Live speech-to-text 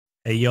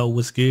Hey yo,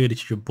 what's good?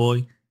 It's your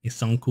boy.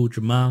 It's Uncool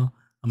Jamal.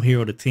 I'm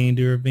here on the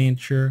Tinder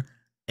adventure,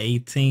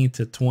 18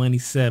 to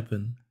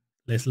 27.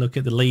 Let's look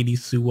at the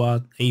ladies who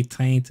are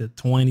 18 to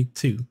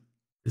 22.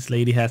 This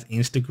lady has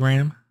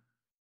Instagram,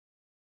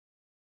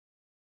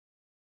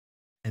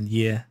 and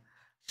yeah,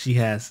 she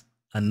has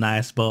a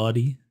nice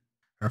body.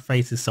 Her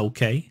face is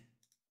okay.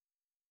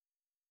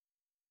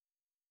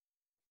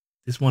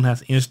 This one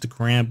has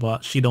Instagram,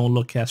 but she don't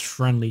look as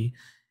friendly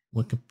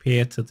when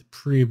compared to the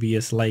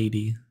previous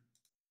lady.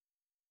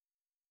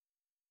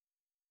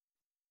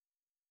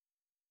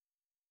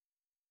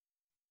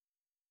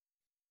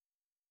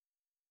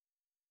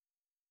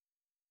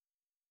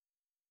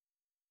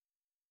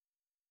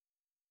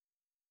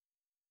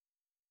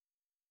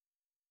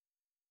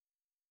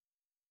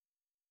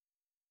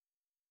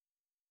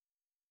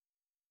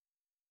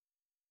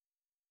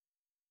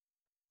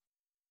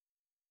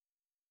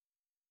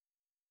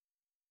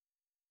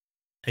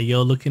 Hey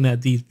yo, looking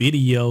at these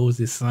videos,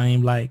 it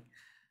seems like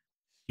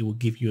she will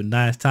give you a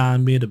nice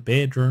time in the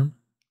bedroom.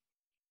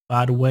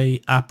 By the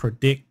way, I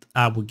predict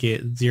I will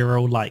get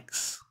 0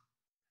 likes.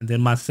 And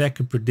then my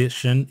second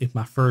prediction, if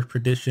my first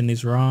prediction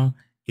is wrong,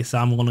 is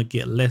I'm going to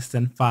get less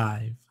than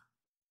 5.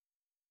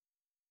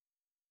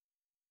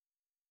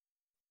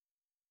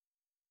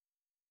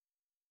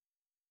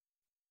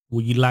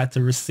 Would you like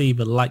to receive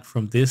a like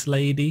from this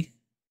lady?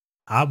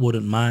 I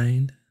wouldn't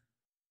mind.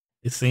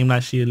 It seemed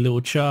like she a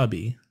little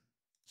chubby.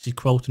 She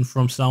quoting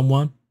from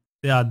someone.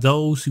 There are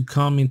those who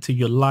come into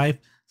your life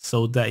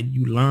so that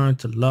you learn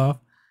to love,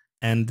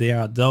 and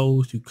there are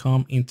those who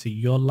come into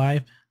your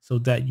life so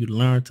that you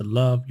learn to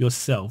love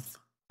yourself.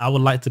 I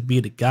would like to be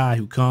the guy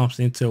who comes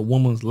into a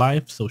woman's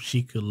life so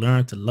she could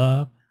learn to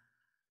love,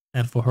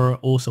 and for her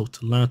also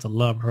to learn to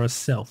love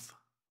herself.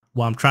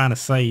 What I'm trying to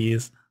say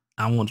is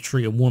I want to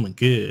treat a woman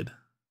good.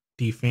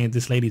 Do you think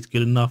this lady's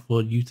good enough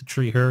for you to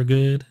treat her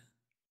good?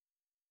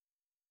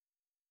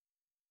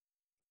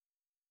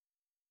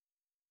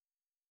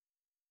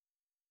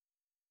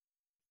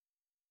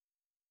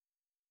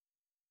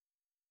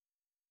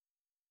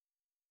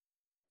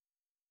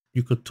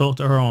 You could talk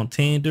to her on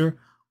Tinder,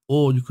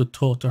 or you could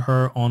talk to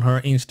her on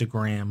her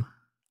Instagram.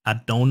 I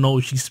don't know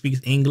if she speaks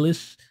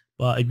English,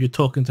 but if you're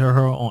talking to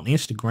her on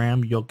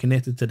Instagram, you're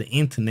connected to the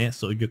internet.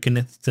 So if you're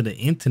connected to the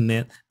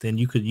internet, then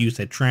you could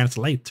use a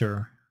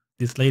translator.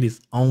 This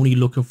lady's only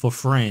looking for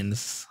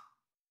friends.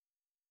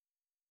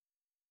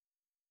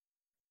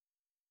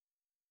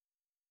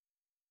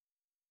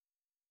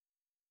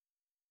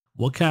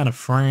 What kind of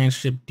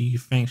friendship do you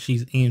think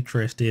she's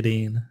interested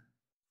in?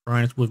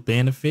 Friends with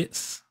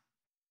benefits?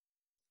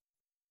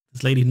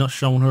 This lady's not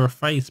showing her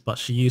face, but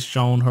she is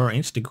showing her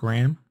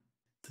Instagram.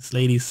 This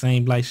lady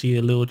seems like she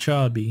a little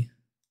chubby.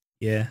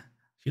 Yeah,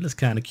 she looks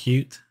kind of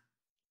cute.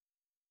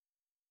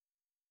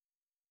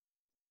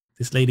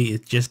 This lady is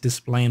just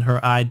displaying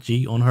her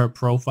IG on her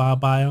profile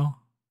bio.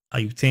 Are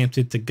you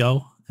tempted to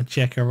go and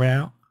check her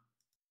out?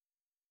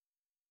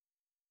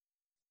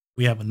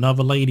 We have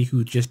another lady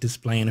who's just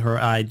displaying her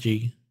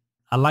IG.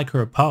 I like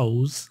her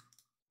pose,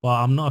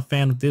 but I'm not a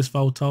fan of this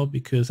photo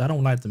because I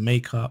don't like the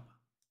makeup.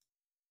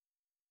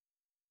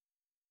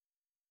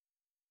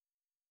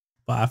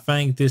 But I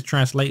think this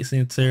translates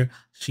into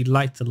she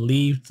likes to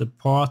leave the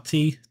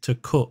party to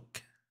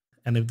cook.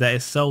 And if that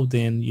is so,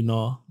 then,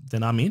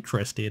 then I'm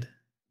interested.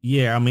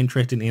 Yeah, I'm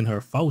interested in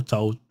her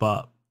photos,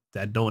 but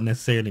that don't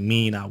necessarily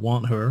mean I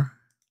want her.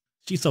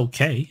 She's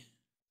okay.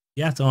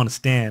 You have to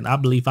understand, I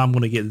believe I'm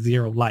going to get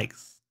 0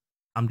 likes.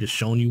 I'm just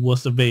showing you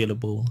what's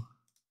available.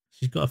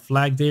 She's got a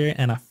flag there,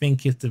 and I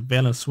think it's the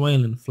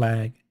Venezuelan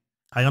flag.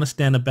 I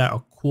understand about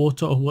a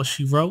quarter of what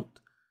she wrote.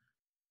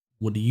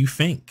 What do you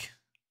think?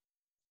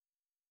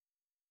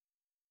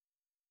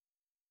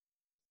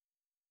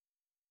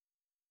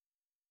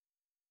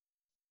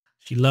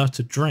 She loves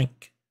to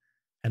drink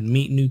and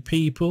meet new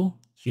people.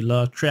 She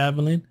loves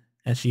traveling,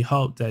 and she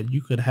hoped that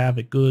you could have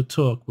a good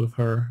talk with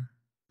her.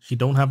 She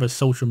don't have a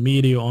social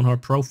media on her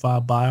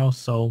profile bio,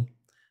 so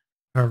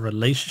her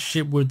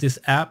relationship with this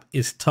app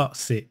is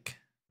toxic.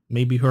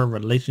 Maybe her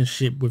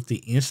relationship with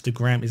the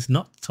Instagram is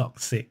not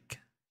toxic.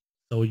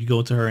 So you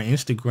go to her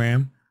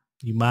Instagram,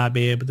 you might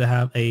be able to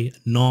have a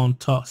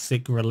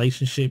non-toxic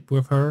relationship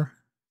with her.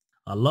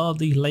 A lot of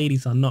these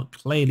ladies are not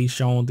clearly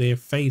showing their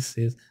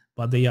faces,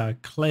 but they are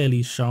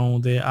clearly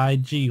showing their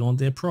IG on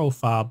their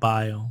profile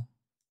bio.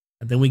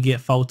 And then we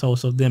get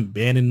photos of them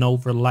bending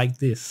over like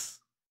this.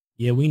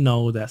 Yeah, we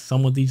know that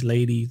some of these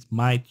ladies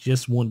might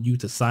just want you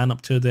to sign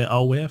up to their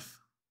OF,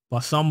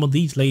 but some of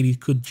these ladies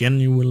could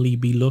genuinely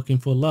be looking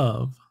for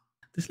love.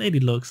 This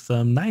lady looks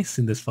nice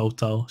in this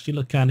photo. She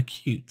look kind of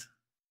cute.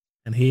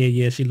 And here,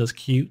 yeah, she looks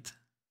cute.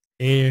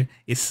 Here,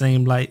 it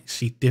seemed like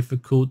she's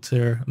difficult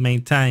to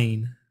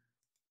maintain.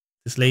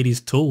 This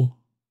lady's tall.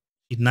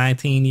 She's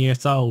 19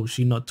 years old.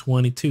 She's not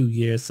 22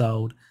 years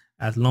old.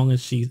 As long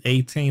as she's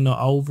 18 or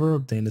over,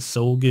 then it's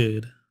so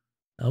good.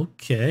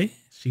 Okay.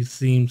 She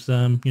seems,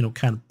 kind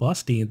of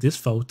busty in this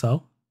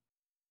photo.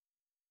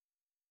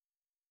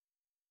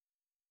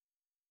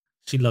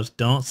 She loves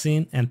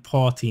dancing and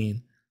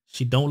partying.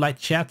 She don't like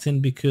chatting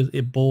because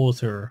it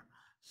bores her.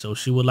 So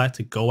she would like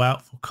to go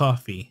out for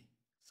coffee.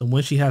 So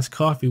when she has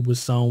coffee with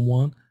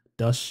someone,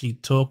 does she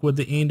talk with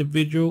the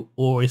individual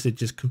or is it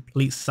just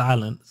complete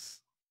silence?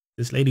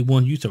 This lady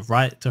wants you to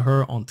write to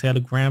her on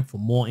Telegram for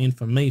more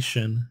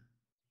information.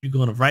 You're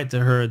going to write to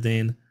her,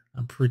 then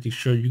I'm pretty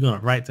sure you're going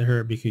to write to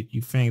her because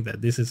you think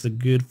that this is a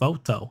good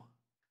photo.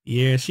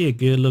 Yeah, she a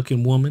good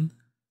looking woman.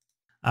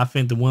 I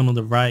think the one on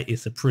the right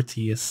is the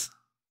prettiest.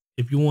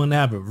 If you want to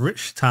have a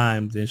rich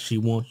time, then she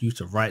wants you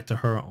to write to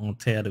her on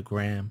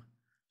Telegram.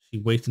 She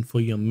waiting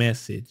for your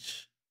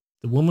message.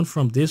 The woman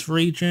from this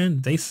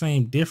region, they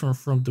seem different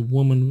from the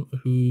woman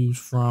who's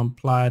from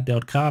Playa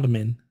del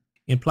Carmen.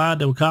 In Playa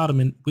del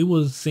Carmen, we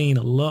was seeing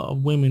a lot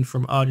of women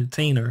from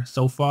Argentina.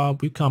 So far,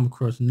 we've come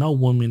across no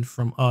women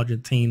from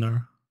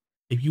Argentina.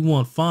 If you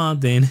want fun,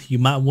 then you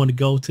might want to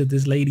go to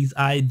this lady's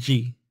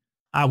IG.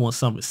 I want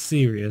something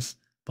serious,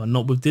 but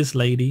not with this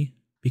lady,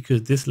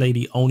 because this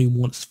lady only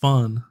wants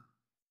fun.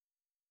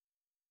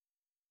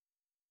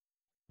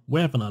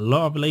 We're having a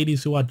lot of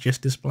ladies who are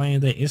just displaying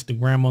their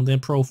Instagram on their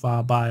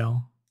profile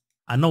bio.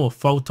 I know a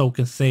photo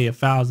can say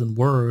 1,000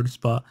 words,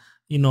 but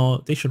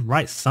they should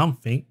write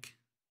something.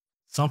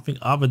 Something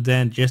other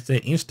than just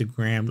their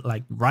Instagram,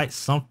 like write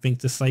something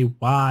to say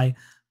why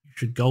you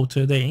should go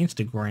to their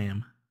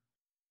Instagram.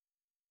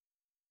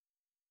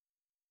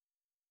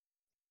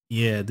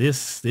 Yeah,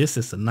 this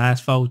is a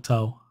nice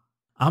photo.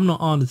 I'm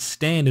not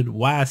understanding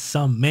why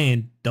some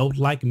men don't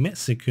like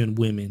Mexican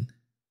women,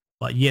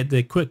 but yet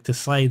they're quick to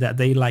say that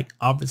they like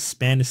other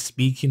Spanish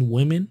speaking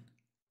women.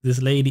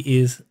 This lady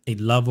is a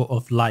lover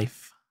of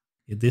life.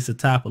 Is this the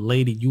type of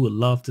lady you would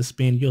love to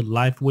spend your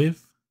life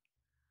with?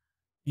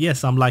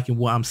 Yes, I'm liking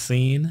what I'm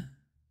seeing,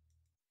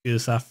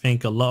 because I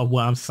think a lot of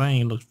what I'm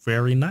saying looks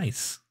very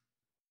nice.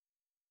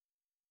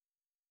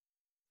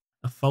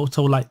 A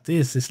photo like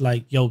this is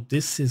like,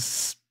 this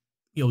is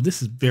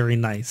very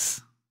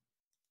nice.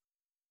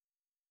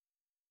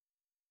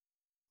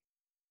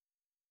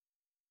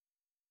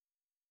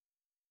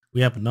 We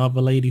have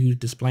another lady who's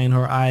displaying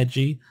her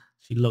IG.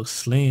 She looks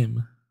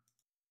slim.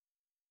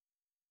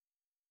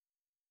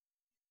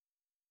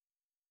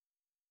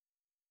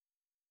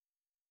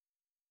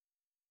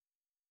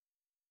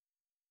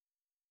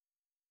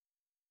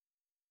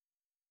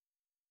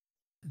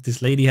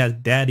 This lady has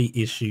daddy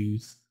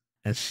issues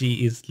and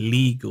she is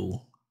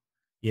legal.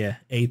 Yeah,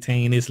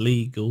 18 is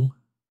legal.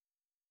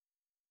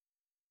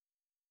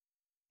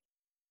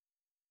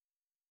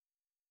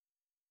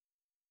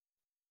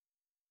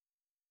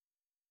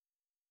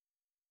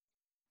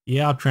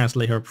 Yeah, I'll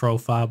translate her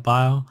profile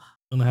bio.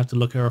 I'm gonna have to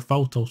look at her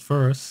photos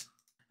first.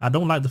 I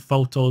don't like the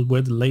photos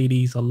where the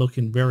ladies are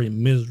looking very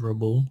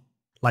miserable.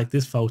 Like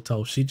this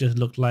photo, she just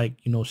looked like,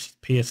 she's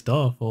pissed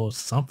off or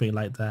something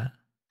like that.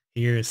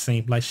 Here it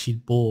seems like she's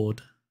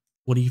bored.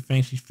 What do you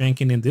think she's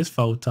thinking in this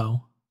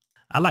photo?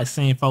 I like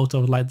seeing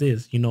photos like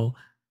this,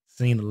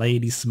 seeing a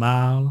lady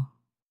smile.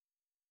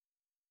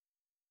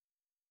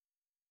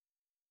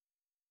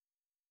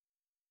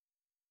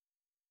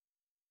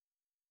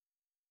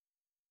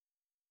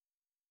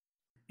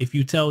 If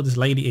you tell this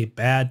lady a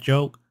bad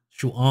joke,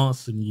 she'll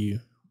answer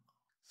you.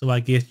 So I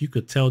guess you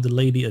could tell the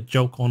lady a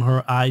joke on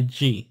her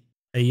IG.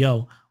 Hey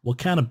yo, what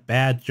kind of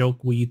bad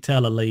joke will you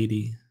tell a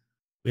lady?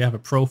 We have a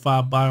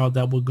profile bio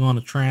that we're going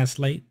to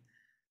translate.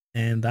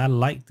 And I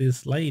like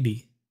this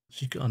lady.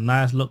 She got a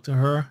nice look to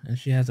her and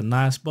she has a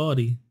nice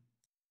body.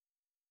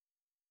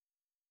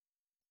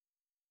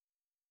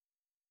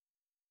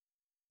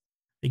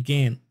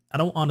 Again, I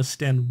don't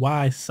understand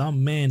why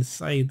some men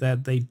say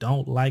that they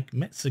don't like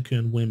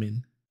Mexican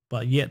women,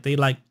 but yet they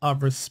like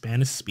other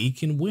Spanish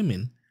speaking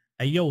women.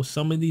 Hey yo,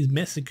 some of these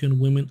Mexican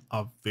women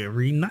are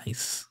very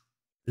nice.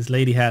 This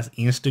lady has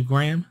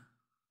Instagram.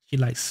 She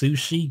likes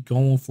sushi,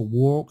 going for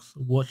walks,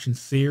 watching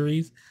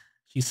series.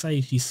 She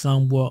says she's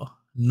somewhat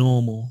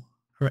normal.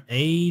 Her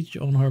age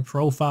on her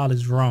profile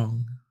is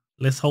wrong.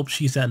 Let's hope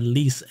she's at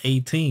least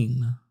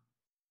 18.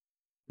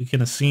 We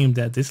can assume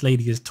that this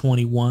lady is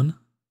 21.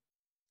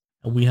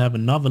 And we have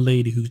another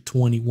lady who's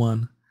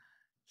 21.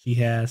 She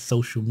has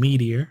social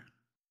media.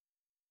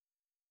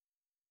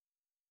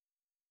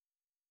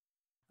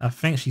 I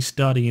think she's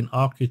studying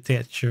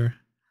architecture.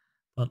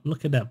 But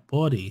look at that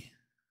body.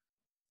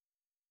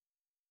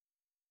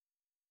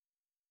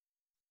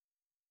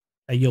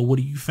 Hey yo, what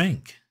do you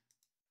think?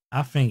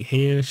 I think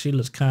here she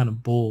looks kind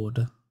of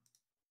bored.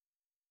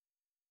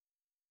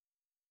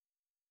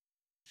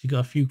 She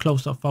got a few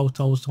close-up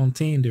photos on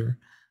Tinder.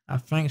 I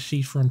think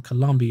she's from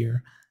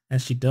Colombia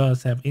and she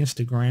does have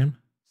Instagram.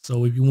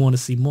 So if you want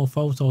to see more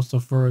photos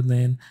of her,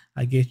 then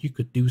I guess you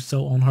could do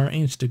so on her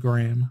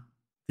Instagram.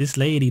 This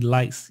lady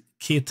likes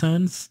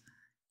kittens,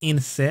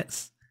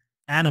 insects,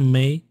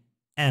 anime,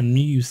 and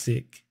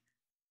music.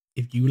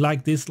 If you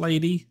like this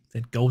lady,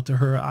 then go to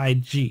her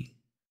IG.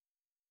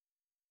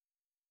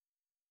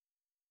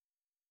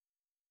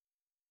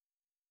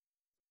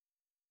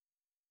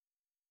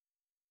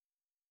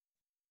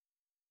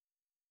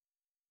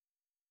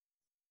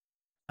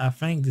 I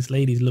think this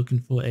lady's looking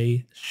for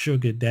a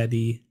sugar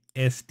daddy.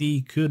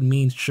 SD could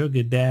mean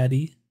sugar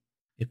daddy.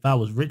 If I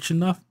was rich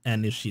enough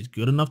and if she's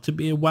good enough to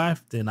be a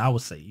wife, then I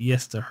would say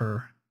yes to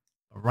her.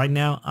 But right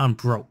now, I'm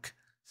broke.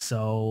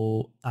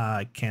 So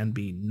I can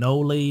be no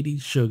lady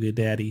sugar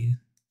daddy.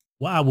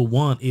 What I would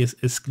want is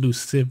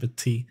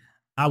exclusivity.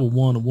 I would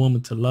want a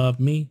woman to love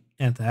me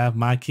and to have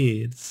my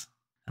kids.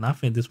 And I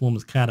think this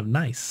woman's kind of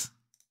nice.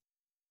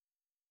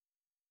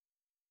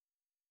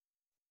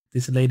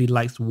 This lady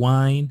likes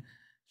wine.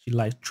 She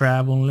likes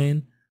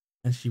traveling.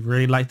 And she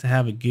really likes to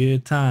have a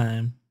good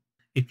time.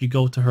 If you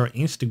go to her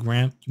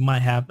Instagram, you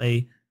might have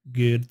a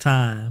good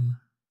time.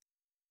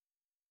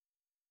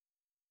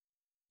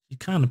 She's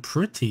kind of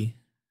pretty.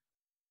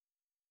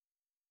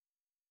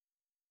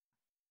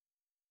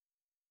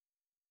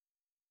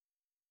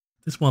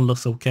 This one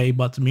looks okay,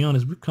 but to be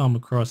honest, we've come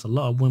across a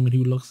lot of women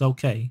who looks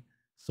okay.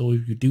 So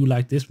if you do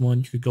like this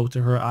one, you could go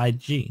to her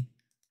IG.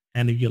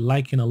 And if you're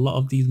liking a lot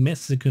of these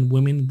Mexican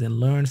women, then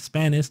learn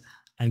Spanish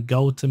and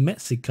go to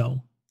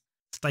Mexico.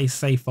 Stay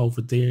safe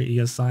over there,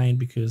 you're saying,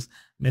 because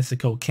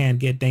Mexico can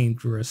get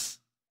dangerous.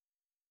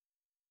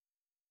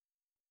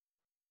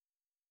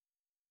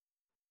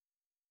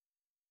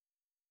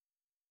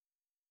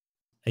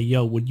 Hey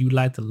yo, would you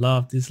like to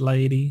love this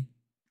lady?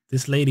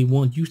 This lady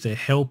wants you to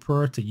help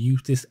her to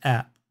use this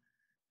app.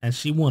 And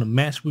she want to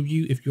match with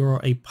you if you're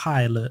a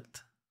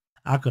pilot.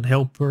 I could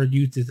help her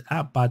use this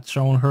app by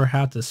showing her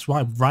how to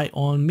swipe right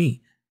on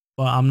me.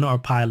 But I'm not a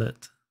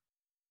pilot.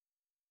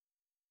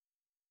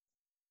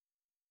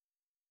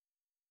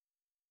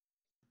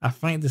 I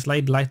think this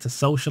lady likes to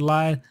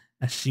socialize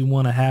and she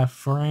want to have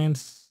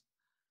friends.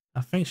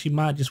 I think she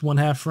might just want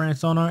to have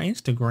friends on her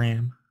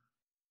Instagram.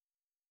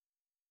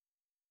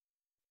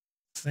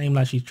 Seems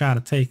like she's trying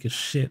to take a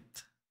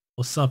shit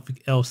or something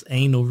else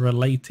anal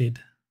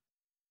related.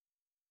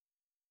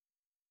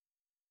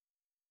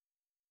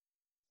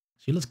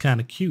 She looks kind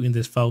of cute in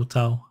this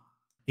photo.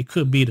 It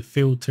could be the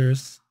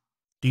filters.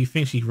 Do you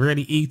think she's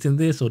really eating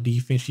this or do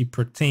you think she's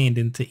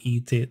pretending to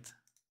eat it?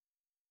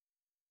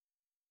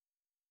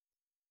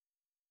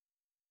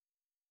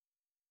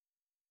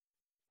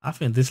 I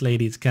think this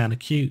lady is kind of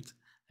cute.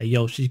 Hey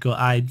yo, she's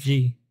got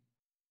IG.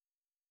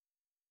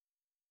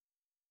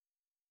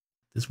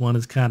 This one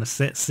is kind of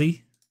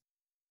sexy.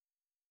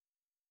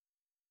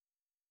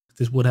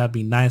 This would have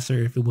been nicer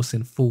if it was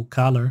in full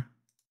color.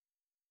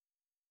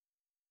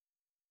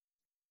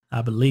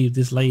 I believe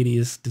this lady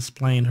is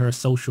displaying her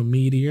social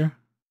media.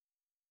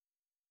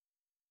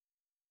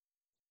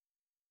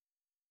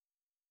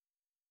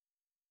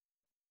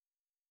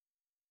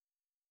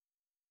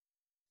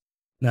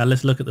 Now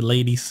let's look at the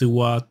ladies who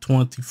are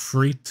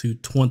 23 to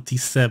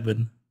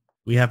 27.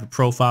 We have a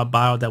profile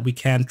bio that we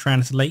can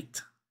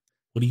translate.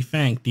 What do you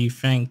think? Do you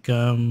think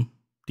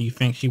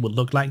she would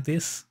look like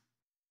this?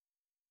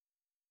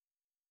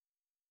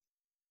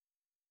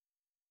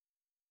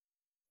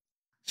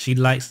 She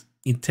likes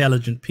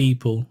intelligent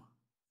people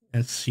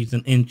and she's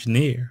an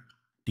engineer.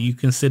 Do you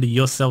consider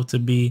yourself to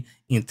be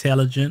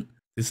intelligent?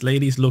 This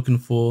lady's looking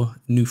for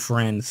new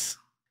friends.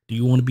 Do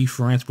you want to be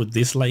friends with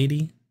this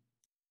lady?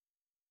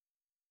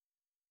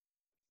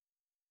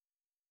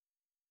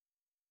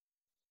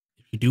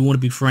 If you do want to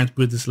be friends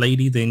with this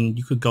lady, then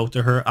you could go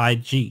to her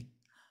IG.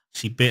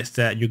 She bets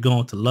that you're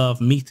going to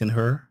love meeting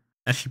her,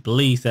 and she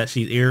believes that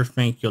she's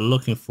everything you're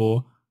looking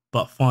for,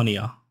 but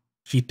funnier.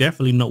 She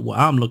definitely know what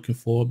I'm looking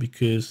for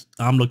because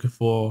I'm looking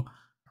for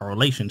a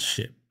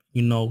relationship,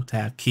 to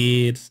have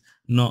kids,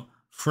 not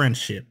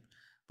friendship.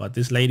 But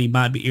this lady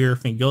might be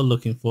everything you're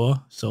looking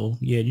for. So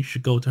yeah, you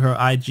should go to her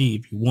IG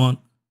if you want.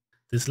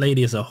 This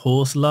lady is a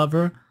horse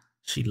lover.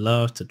 She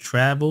loves to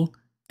travel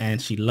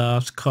and she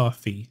loves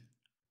coffee.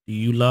 Do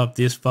you love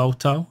this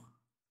photo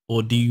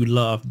or do you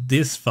love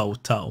this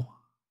photo?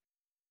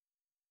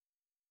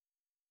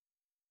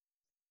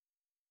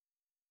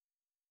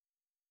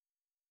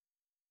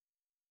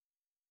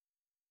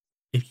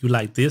 If you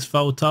like this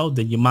photo,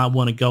 then you might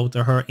want to go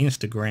to her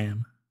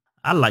Instagram.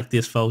 I like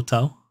this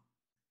photo.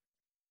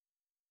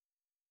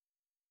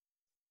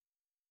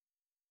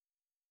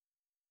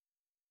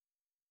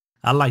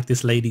 I like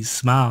this lady's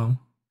smile.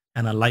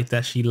 And I like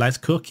that she likes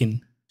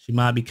cooking. She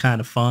might be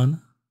kind of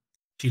fun.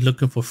 She's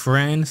looking for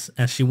friends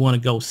and she want to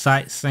go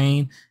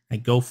sightseeing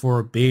and go for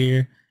a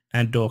beer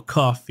and or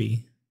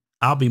coffee.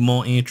 I'll be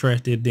more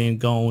interested in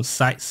going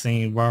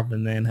sightseeing rather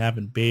than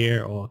having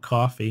beer or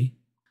coffee.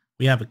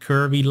 We have a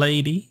curvy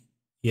lady.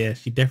 Yeah,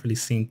 she definitely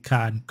seems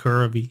kind of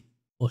curvy.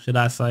 Or should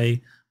I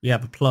say, we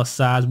have a plus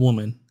size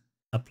woman.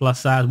 A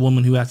plus size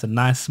woman who has a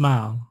nice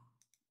smile.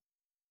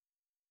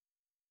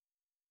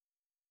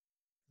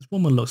 This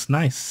woman looks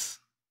nice.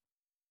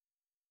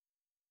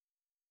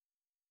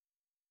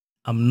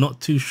 I'm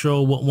not too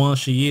sure what one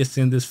she is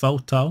in this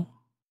photo,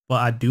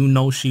 but I do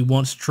know she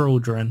wants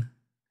children.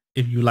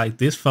 If you like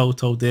this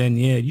photo, then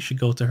yeah, you should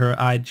go to her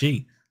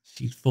IG.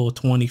 She's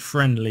 420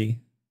 friendly.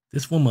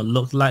 This woman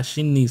looks like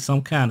she needs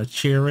some kind of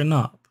cheering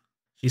up.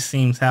 She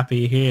seems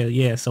happy here,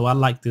 yeah, so I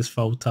like this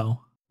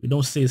photo. We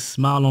don't see a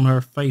smile on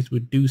her face, we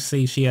do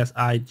see she has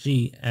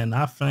IG, and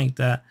I think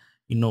that,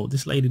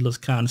 this lady looks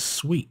kind of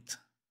sweet.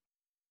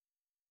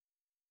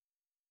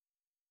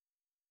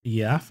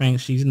 Yeah, I think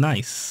she's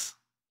nice.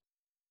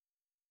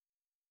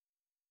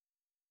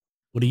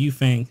 What do you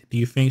think? Do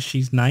you think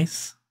she's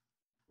nice?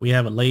 We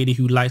have a lady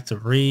who likes to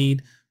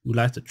read, who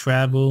likes to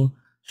travel.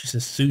 She's a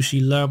sushi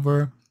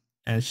lover,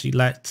 and she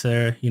likes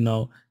to,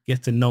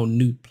 get to know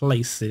new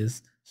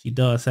places. She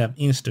does have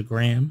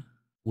Instagram.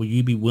 Will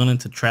you be willing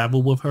to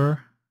travel with her?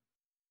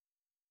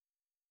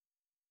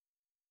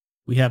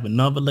 We have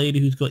another lady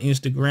who's got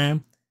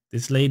Instagram.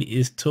 This lady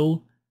is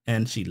too,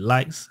 and she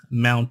likes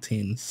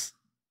mountains.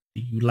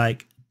 Do you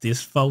like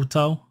this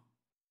photo?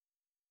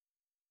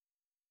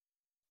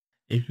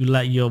 If you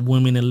like your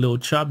women a little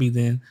chubby,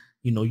 then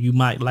you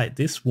might like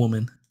this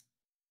woman.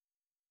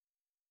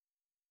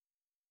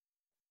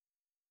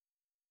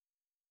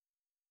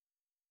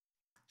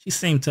 She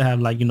seemed to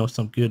have like,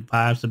 some good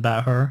vibes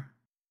about her.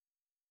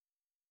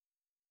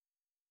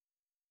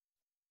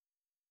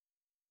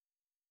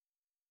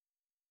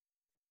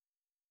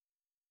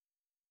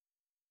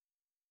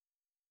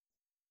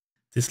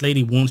 This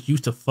lady wants you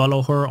to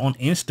follow her on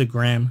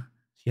Instagram.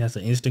 She has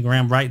an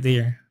Instagram right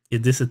there.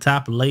 Is this the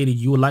type of lady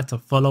you would like to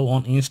follow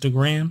on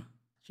Instagram?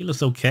 She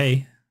looks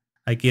okay.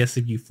 I guess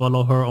if you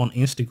follow her on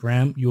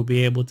Instagram, you'll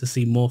be able to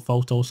see more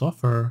photos of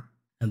her.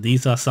 And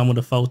these are some of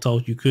the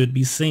photos you could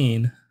be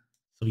seeing.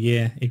 So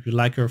yeah, if you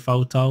like her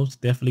photos,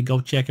 definitely go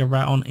check her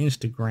out on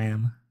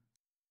Instagram.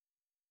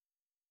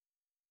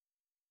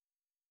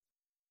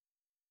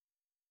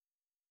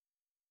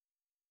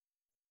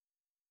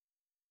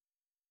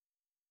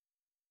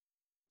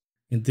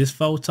 In this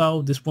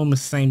photo, this woman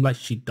seems like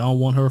she don't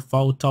want her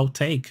photo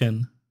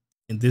taken.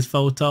 In this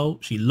photo,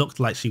 she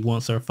looks like she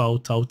wants her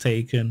photo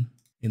taken.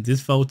 In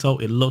this photo,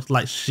 it looks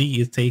like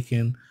she is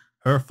taking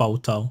her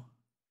photo.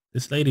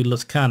 This lady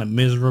looks kind of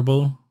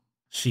miserable.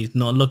 She's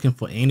not looking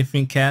for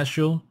anything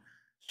casual.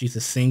 She's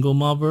a single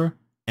mother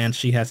and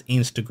she has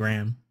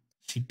Instagram.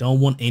 She don't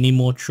want any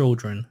more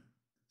children.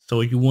 So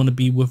if you want to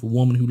be with a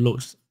woman who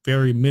looks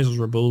very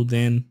miserable,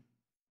 then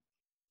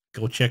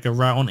go check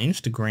her out on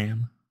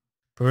Instagram.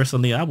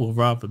 Personally, I would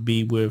rather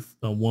be with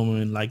a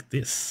woman like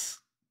this.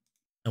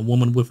 A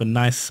woman with a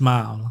nice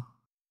smile.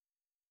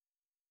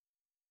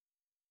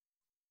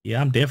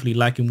 Yeah, I'm definitely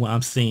liking what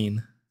I'm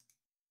seeing.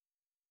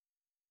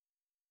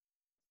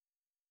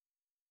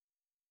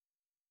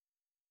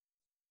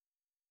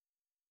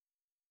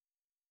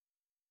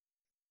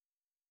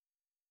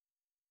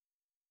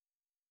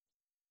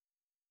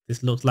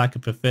 This looks like a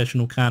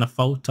professional kind of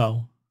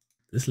photo.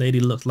 This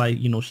lady looks like,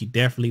 she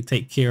definitely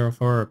take care of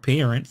her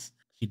appearance.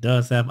 She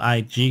does have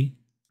IG.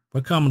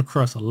 We're coming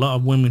across a lot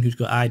of women who's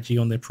got IG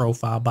on their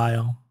profile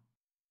bio.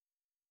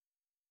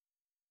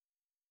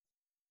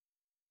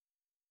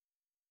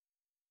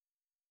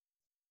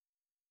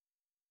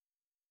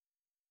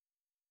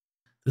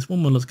 This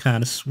woman looks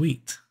kind of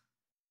sweet.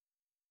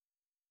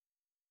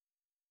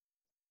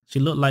 She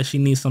looked like she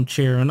needs some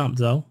cheering up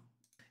though.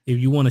 If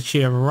you want to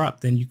cheer her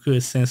up, then you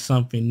could send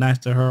something nice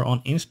to her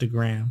on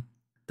Instagram.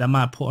 That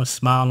might put a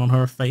smile on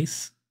her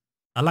face.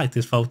 I like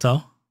this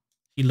photo.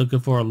 She's looking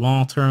for a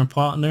long-term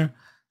partner.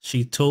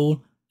 She's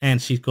tall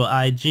and she's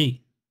got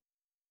IG.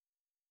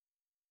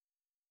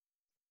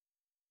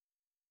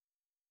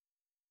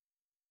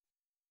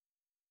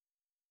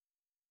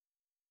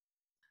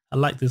 I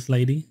like this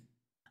lady.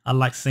 I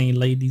like seeing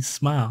ladies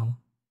smile.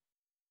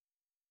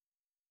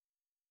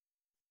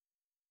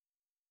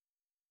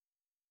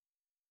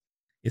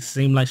 It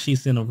seemed like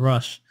she's in a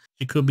rush.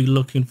 She could be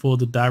looking for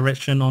the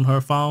direction on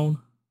her phone.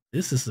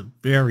 This is a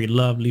very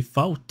lovely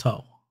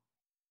photo.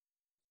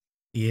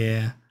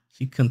 Yeah,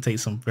 she can take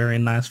some very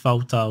nice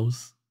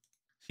photos.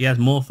 She has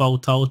more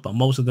photos, but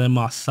most of them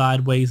are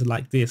sideways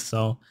like this,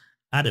 so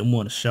I didn't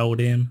want to show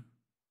them.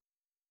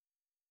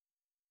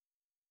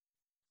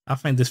 I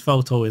think this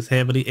photo is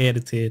heavily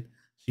edited.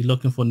 She's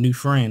looking for new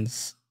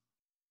friends.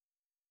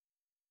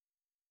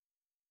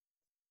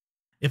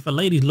 If a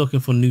lady's looking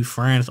for new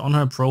friends on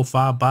her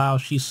profile bio,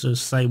 she should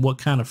say what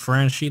kind of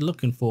friends she's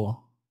looking for.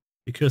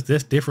 Because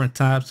there's different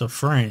types of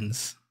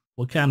friends.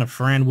 What kind of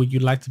friend would you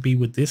like to be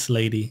with this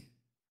lady?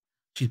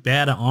 She's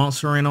bad at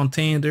answering on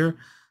Tinder,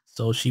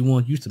 so she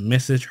wants you to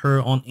message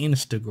her on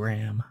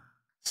Instagram.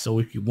 So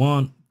if you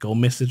want, go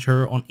message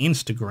her on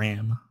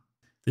Instagram.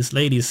 This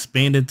lady is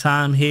spending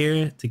time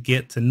here to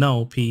get to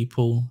know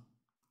people.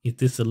 Is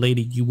this a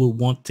lady you would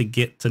want to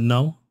get to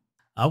know?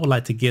 I would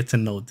like to get to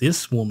know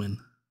this woman,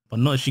 but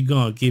not she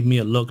gonna give me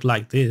a look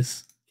like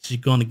this. If she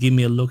gonna give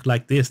me a look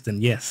like this,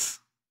 then yes.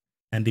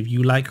 And if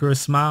you like her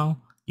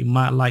smile, you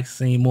might like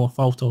seeing more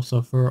photos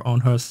of her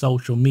on her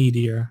social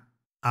media.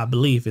 I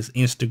believe it's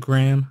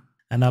Instagram.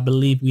 And I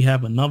believe we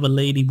have another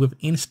lady with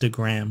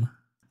Instagram.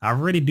 I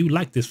really do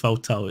like this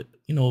photo. It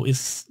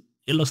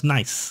looks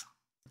nice.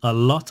 A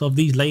lot of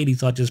these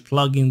ladies are just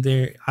plugging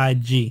their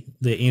IG,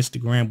 their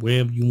Instagram,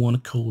 wherever you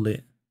want to call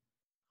it.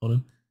 Hold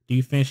on. Do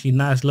you think she's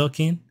nice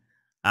looking?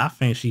 I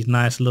think she's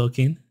nice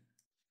looking.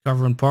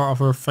 Covering part of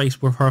her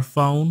face with her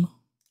phone.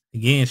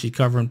 Again, she's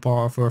covering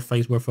part of her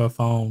face with her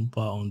phone,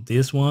 but on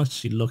this one,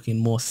 she's looking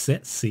more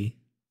sexy.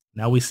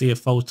 Now we see a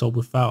photo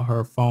without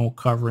her phone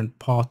covering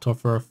part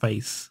of her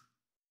face.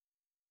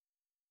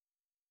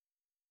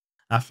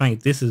 I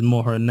think this is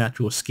more her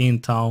natural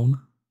skin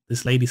tone.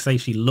 This lady says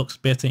she looks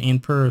better in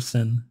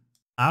person.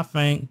 I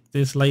think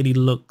this lady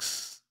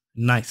looks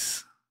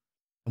nice.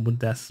 And with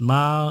that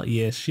smile,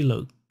 yeah, she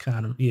look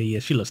kind of, yeah,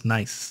 she looks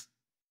nice.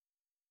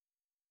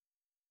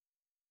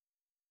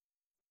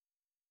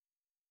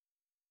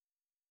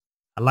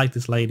 I like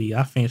this lady.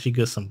 I think she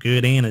got some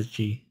good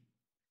energy.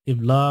 If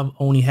love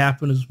only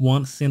happens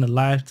once in a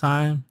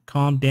lifetime,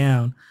 calm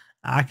down.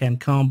 I can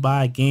come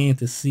by again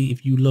to see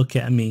if you look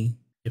at me.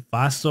 If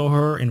I saw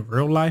her in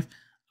real life,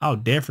 I'll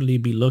definitely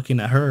be looking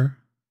at her,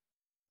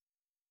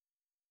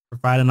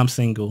 providing I'm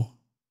single.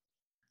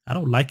 I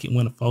don't like it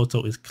when a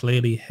photo is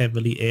clearly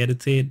heavily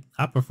edited.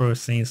 I prefer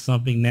seeing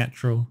something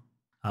natural.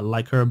 I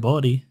like her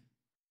body.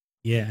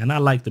 Yeah, and I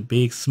like the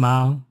big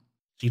smile.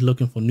 She's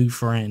looking for new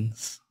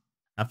friends.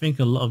 I think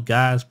a lot of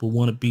guys will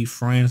want to be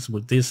friends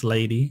with this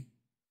lady.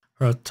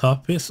 Her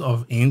topics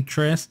of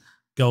interest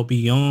go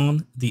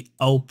beyond the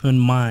open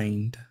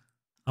mind.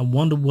 I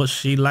wonder what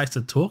she likes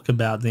to talk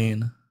about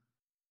then.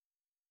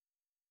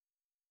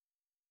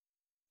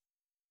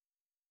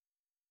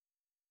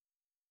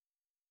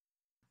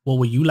 What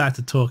would you like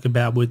to talk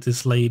about with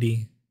this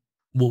lady?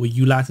 What would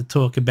you like to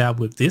talk about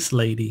with this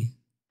lady?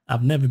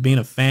 I've never been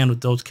a fan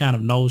of those kind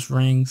of nose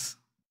rings.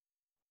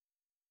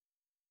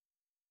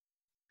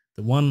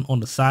 The one on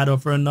the side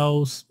of her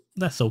nose,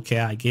 that's okay,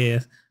 I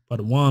guess. But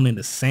the one in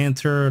the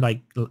center,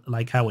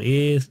 like how it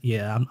is,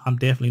 yeah, I'm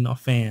definitely not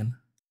a fan.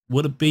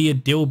 Would it be a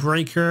deal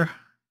breaker?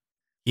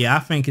 Yeah, I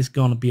think it's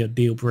gonna be a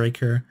deal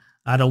breaker.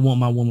 I don't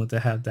want my woman to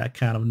have that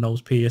kind of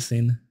nose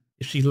piercing.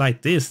 If she's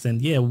like this, then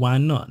yeah, why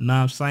not? Know what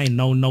I'm saying?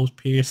 No nose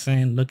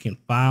piercing, looking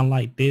fine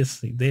like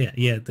this, there.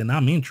 Yeah, then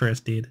I'm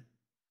interested.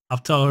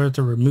 I've told her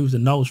to remove the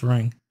nose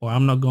ring or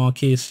I'm not gonna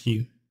kiss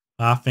you.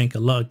 I think a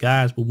lot of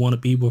guys would want to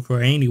be with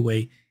her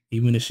anyway,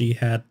 even if she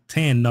had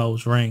 10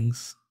 nose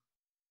rings.